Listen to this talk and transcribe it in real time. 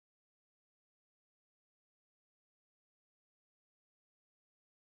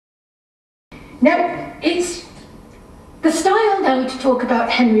Now, it's the style now to talk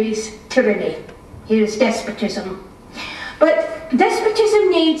about Henry's tyranny, his despotism. But despotism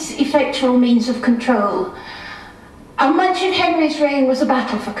needs effectual means of control. And much of Henry's reign was a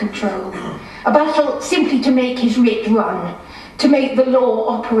battle for control. A battle simply to make his writ run, to make the law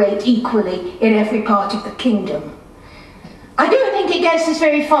operate equally in every part of the kingdom. I don't think it gets us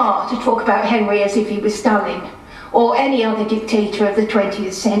very far to talk about Henry as if he was Stalin or any other dictator of the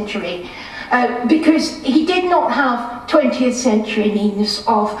 20th century, because he did not have 20th century means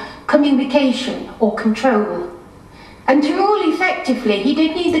of communication or control. And to rule effectively, he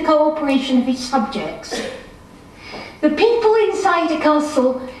did need the cooperation of his subjects. The people inside a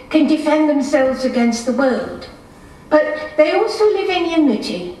castle can defend themselves against the world, but they also live in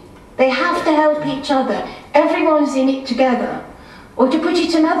unity. They have to help each other. Everyone's in it together. Or to put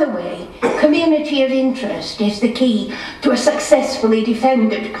it another way, community of interest is the key to a successfully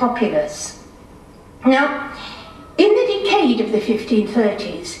defended populace. Now, in the decade of the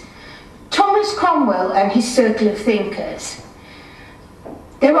 1530s, Thomas Cromwell and his circle of thinkers,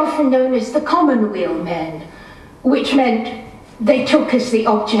 they're often known as the commonweal men, which meant they took as the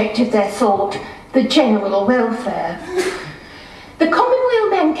object of their thought the general welfare. The commonweal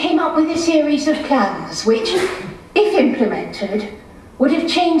men came up with a series of plans which, if implemented, would have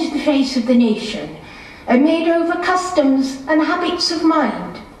changed the face of the nation and made over customs and habits of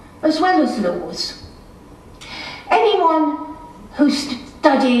mind, as well as laws. Anyone who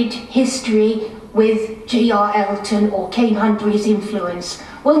studied history with J.R. Elton or came under his influence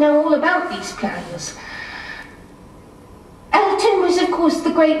will know all about these plans. Elton was, of course,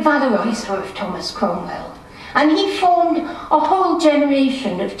 the great valorizer of Thomas Cromwell, and he formed a whole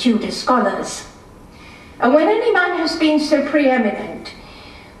generation of Tudor scholars. And when any man has been so preeminent,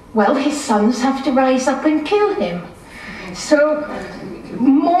 well, his sons have to rise up and kill him. So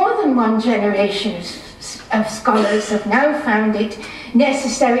more than one generation of scholars have now found it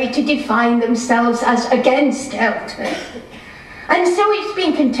necessary to define themselves as against Elton. And so it's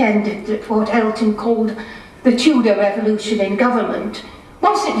been contended that what Elton called the Tudor revolution in government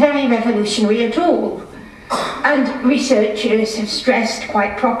wasn't very revolutionary at all. And researchers have stressed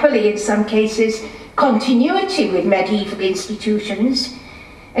quite properly in some cases continuity with medieval institutions,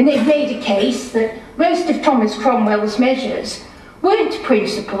 and they've made a case that most of Thomas Cromwell's measures weren't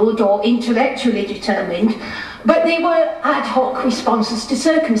principled or intellectually determined, but they were ad hoc responses to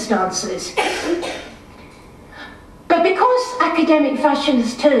circumstances. But because academic fashion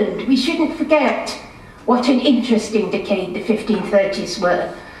has turned, we shouldn't forget what an interesting decade the 1530s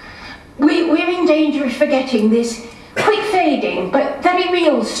were. We're in danger of forgetting this quick fading but very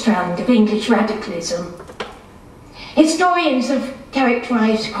real strand of English radicalism. Historians have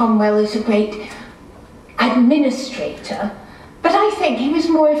characterised Cromwell as a great administrator, but I think he was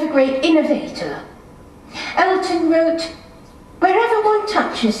more of a great innovator. Elton wrote, "Wherever one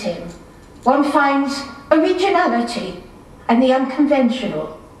touches him, one finds originality and the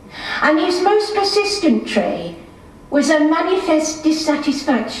unconventional, and his most persistent trait was a manifest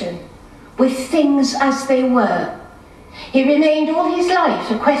dissatisfaction with things as they were. He remained all his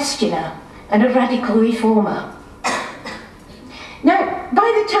life a questioner and a radical reformer." Now,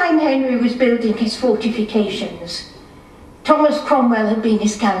 by the time Henry was building his fortifications, Thomas Cromwell had been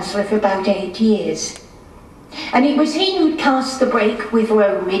his counsellor for about 8 years. And it was he who'd cast the break with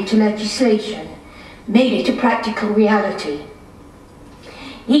Rome into legislation, made it a practical reality.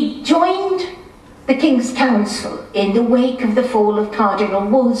 He joined the King's Council in the wake of the fall of Cardinal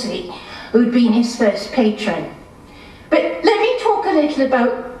Wolsey, who'd been his first patron. But let me talk a little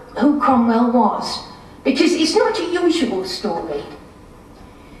about who Cromwell was, because it's not a usual story.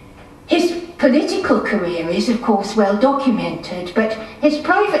 His political career is, of course, well documented, but his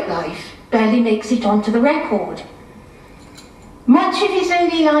private life barely makes it onto the record. Much of his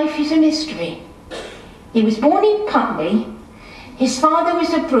early life is a mystery. He was born in Putney. His father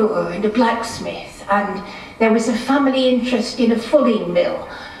was a brewer and a blacksmith, and there was a family interest in a fulling mill.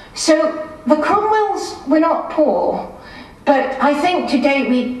 So the Cromwells were not poor, but I think today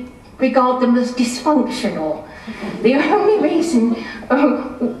we regard them as dysfunctional. The only reason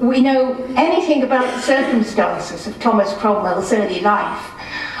we know anything about the circumstances of Thomas Cromwell's early life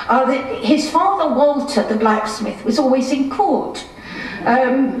are that his father, Walter, the blacksmith, was always in court.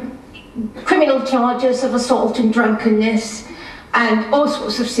 Criminal charges of assault and drunkenness, and all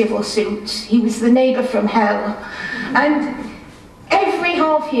sorts of civil suits. He was the neighbour from hell. And every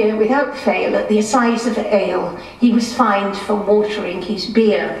half year, without fail, at the assize of ale, he was fined for watering his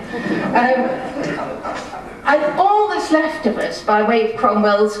beer. And all that's left of us, by way of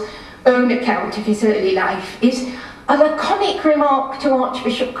Cromwell's own account of his early life, is a laconic remark to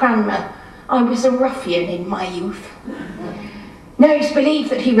Archbishop Cranmer I was a ruffian in my youth. Now it's believed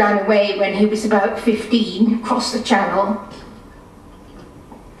that he ran away when he was about 15, crossed the Channel,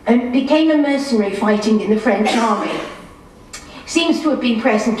 and became a mercenary fighting in the French army. Seems to have been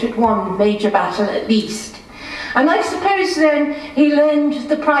present at one major battle at least. And I suppose then he learned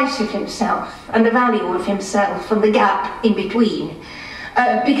the price of himself and the value of himself and the gap in between,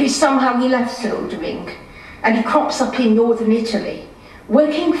 because somehow he left soldiering and he crops up in northern Italy,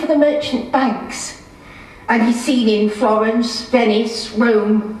 working for the merchant banks. And he's seen in Florence, Venice,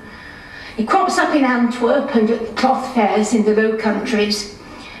 Rome. He crops up in Antwerp and at cloth fairs in the Low Countries.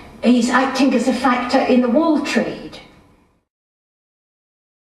 He's acting as a factor in the wool trade.